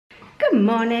Good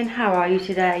morning, how are you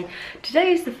today?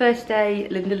 Today is the first day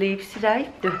Linda leaves today,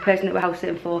 the person that we're house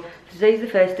sitting for. Today's the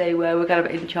first day where we're going to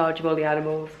be in charge of all the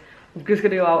animals. I'm just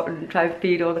going to go out and try and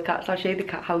feed all the cats. I'll show you the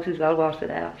cat house as well whilst we're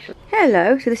there actually.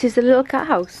 Hello, so this is the little cat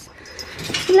house.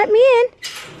 Let me in.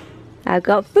 I've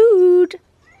got food.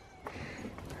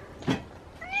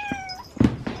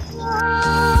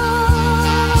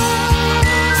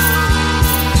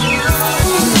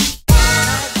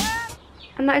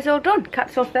 And that is all done.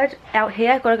 Cat's all fed out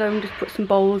here. Got to go and just put some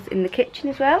bowls in the kitchen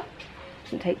as well.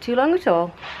 Doesn't take too long at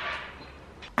all.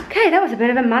 Okay, that was a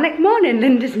bit of a manic morning.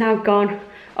 Linda's now gone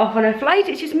off on her flight.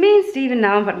 It's just me and Stephen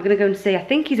now. In fact, I'm going to go and see. I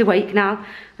think he's awake now.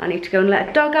 I need to go and let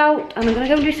a dog out. And I'm going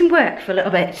to go and do some work for a little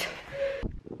bit.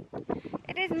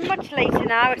 It is much later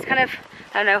now. It's kind of,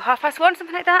 I don't know, 1:30,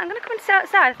 something like that. I'm going to come and sit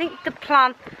outside. I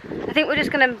think we're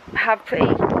just going to have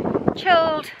pretty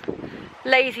chilled,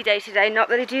 lazy day today. Not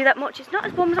really do that much. It's not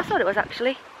as warm as I thought it was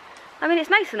actually. I mean, it's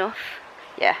nice enough.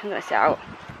 Yeah, I'm gonna sit out.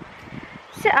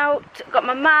 Sit out, got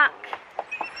my Mac.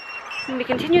 Maybe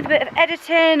continue with a bit of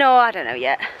editing, or I don't know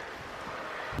yet.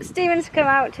 Stephen's come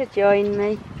out to join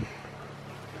me.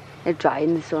 They're dry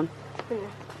in the sun. Yeah.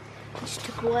 It just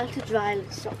took a while to dry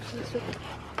like socks and stuff.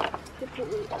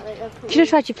 You should have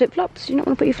tried your flip-flops. Do you not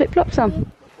want to put your flip-flops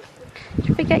on? Did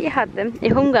you forget you had them?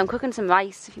 You're hungry. I'm cooking some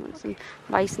rice if you want some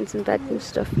rice and some bread and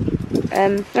stuff. You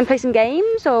want to play some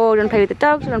games, or do you want to play with the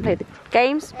dogs, or do you want to play with the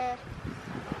games?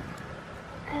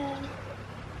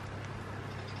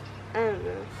 I don't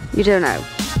know. You don't know?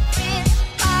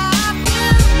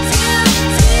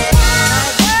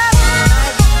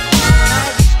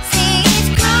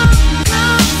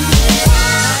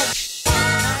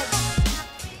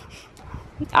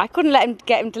 I couldn't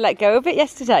get him to let go of it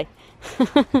yesterday.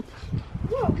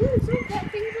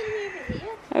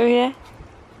 Oh yeah?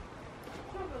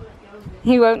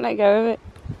 He won't let go of it.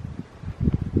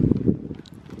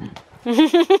 I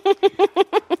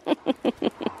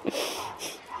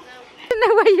don't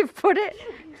know where you've put it.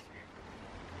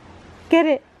 Get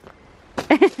it.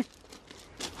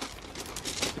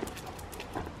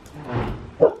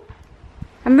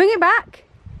 And bring it back.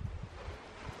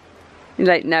 You're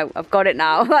like, no, I've got it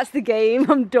now. That's the game.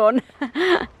 I'm done.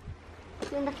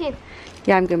 Going back in?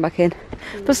 Yeah, I'm going back in.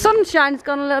 The sunshine's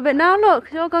gone a little bit now, look.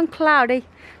 It's all gone cloudy.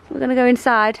 We're going to go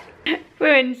inside.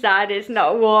 We're inside. It's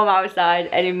not warm outside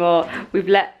anymore. We've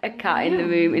let a cat in the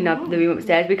room, in the room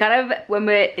upstairs. We kind of, when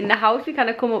we're in the house, we kind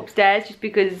of come upstairs just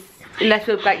because, unless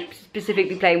we're like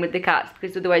specifically playing with the cats,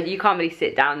 because otherwise you can't really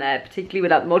sit down there, particularly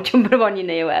without them all jumping up on your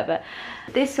knee or whatever.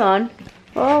 This one,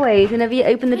 always, whenever you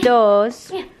open the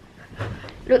doors. Yeah.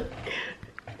 Look.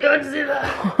 Don't do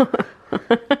that.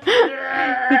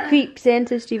 He creeps in,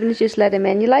 so Stephen's just let him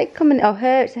in. You like coming? Oh,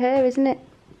 it's her, isn't it?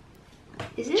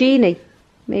 Is it? Jeannie,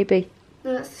 maybe.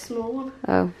 No, that's the small one.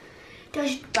 Oh.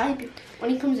 Does baby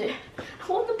when he comes in? I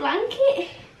want the blanket.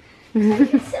 I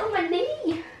can sit on my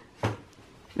knee.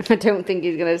 I don't think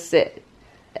he's gonna sit.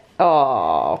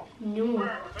 Oh. No.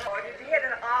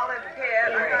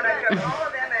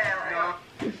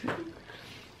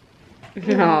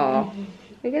 No.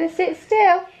 We're gonna sit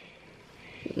still.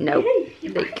 No. Hey,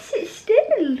 you can't sit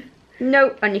still.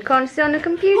 No, and you can't sit on the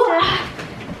computer.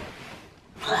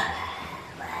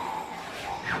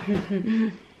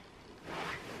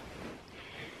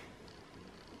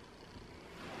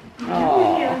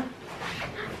 Oh.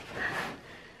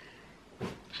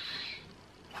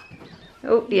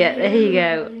 Oh, yeah, there you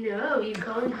go. No, you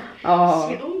can't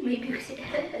sit on me because it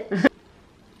hurts.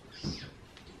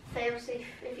 Fail safe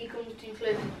if he comes too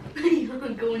close. You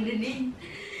can't go underneath.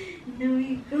 No,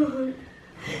 you can't.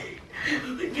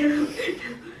 No.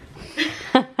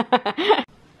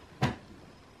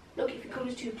 Look, if he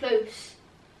comes too close.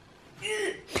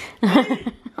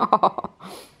 Oh.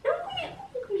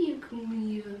 Come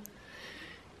here.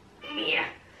 Yeah.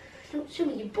 Don't show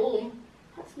me your bum.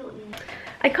 That's not nice.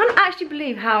 I can't actually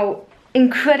believe how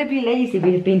incredibly lazy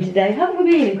we've been today. Haven't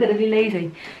we been incredibly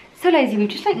lazy? So lazy, we've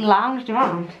just like lounged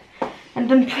around and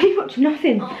done pretty much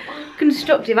nothing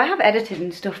constructive. I have edited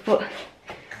and stuff, but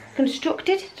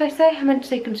constructed, did I say? I meant to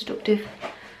say constructive.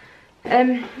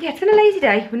 Yeah, it's been a lazy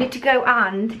day. We need to go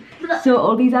and sort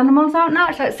all these animals out now.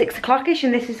 It's like 6 o'clock-ish,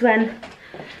 and this is when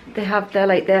they have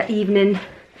their evening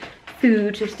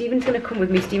food. So Stephen's gonna come with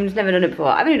me. Stephen's never done it before.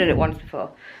 I've only done it once before.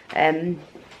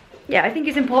 Yeah, I think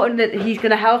it's important that he's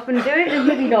gonna help and do it. And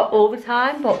maybe not all the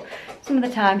time, but some of the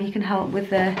time he can help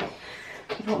with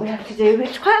what we have to do.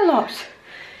 It's quite a lot.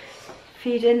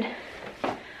 Feeding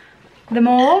them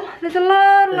all. There's a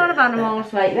lot of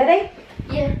animals. Right, ready?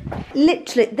 Yeah.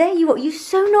 Literally, there you are. You're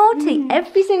so naughty.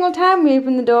 Every single time we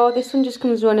open the door, this one just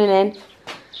comes running in.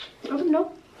 Oh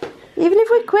no. Even if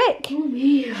we're quick. Oh,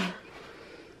 me.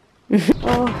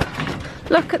 Oh,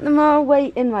 look at them all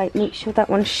waiting. Right, make sure that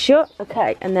one's shut.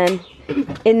 Okay, and then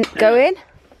go in.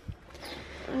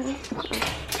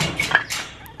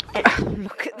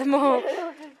 Look at them all.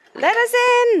 Let us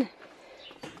in.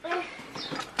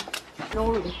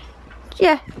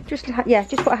 Yeah, just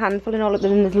put a handful in all of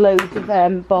them, and there's loads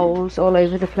of bowls all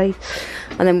over the place.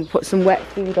 And then we'll put some wet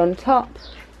food on top.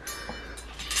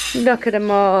 Look at them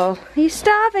all. Are you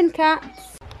starving,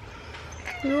 cats?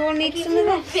 You all need some of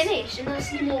this. Finish and I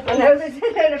see more I bowls. know, there's a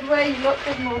lot of way. Look,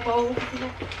 there's more bowls.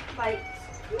 Plates.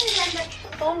 Come here, then,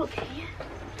 the bowl up here.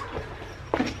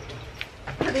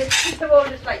 They're all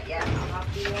just like, yeah, I'll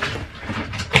have the one.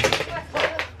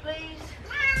 Please.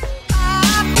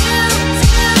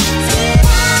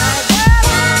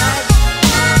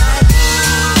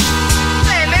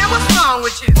 Hey man, what's wrong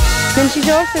with you? Then she's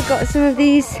also got some of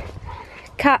these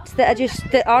cats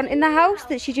that aren't in the house,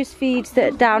 that she just feeds,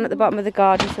 that are down at the bottom of the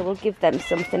garden, so we'll give them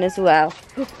something as well.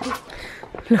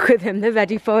 Look at them, they're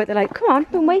ready for it. They're like, come on,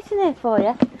 I've been waiting here for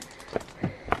you.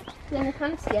 Yeah, they're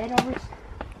kind of scared of us.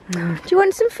 Do you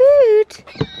want some food?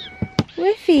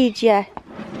 We'll feed you.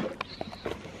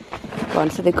 Go on,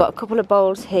 so they've got a couple of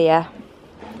bowls here.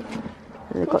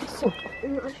 And they've got some.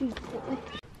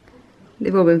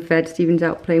 They've all been fed. Stephen's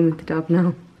out playing with the dog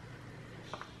now.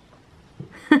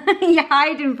 You're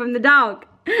hiding from the dog.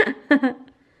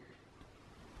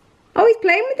 Oh, he's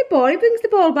playing with the ball. He brings the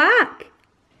ball back.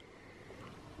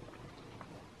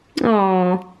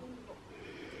 Oh.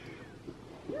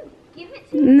 Give it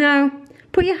to No.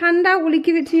 Put your hand out. Will he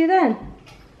give it to you then?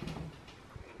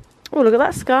 Oh, look at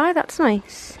that sky. That's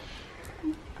nice.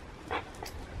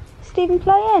 Stephen,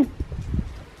 play in.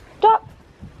 Stop.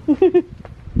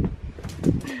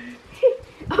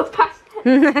 Oh, past.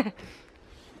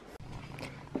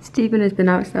 Stephen has been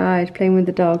outside playing with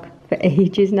the dog for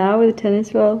ages now with a tennis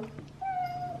ball.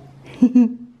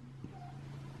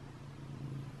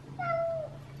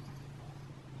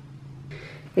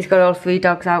 He's got all 3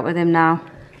 dogs out with him now.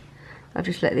 I've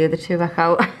just let the other 2 back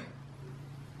out.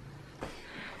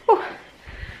 Oh,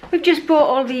 we've just brought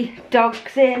all the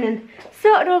dogs in and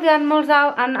sorted all the animals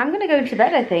out, and I'm going to go to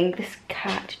bed, I think. This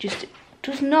cat just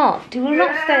will not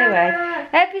stay away.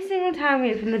 Every single time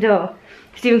we open the door,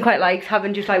 Stephen quite likes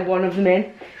having just like one of them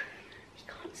in. He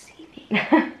can't see me.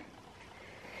 But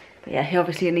yeah, he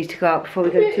obviously needs to go out before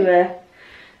we go to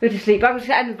sleep. I'm just going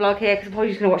to end the vlog here because I'm probably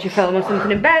just going to watch a film or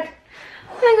something in bed.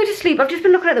 And then go to sleep. I've just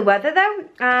been looking at the weather though,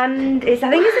 and I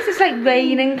think it's just like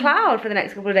rain and cloud for the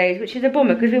next couple of days, which is a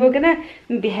bummer because we were going to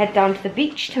maybe head down to the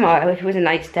beach tomorrow if it was a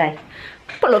nice day.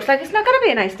 But looks like it's not going to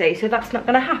be a nice day, so that's not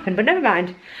going to happen, but never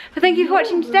mind. But thank you for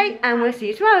watching today, and we'll see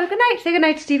you tomorrow. Good night. Say good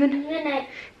night, Stephen. Good night.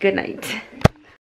 Good night.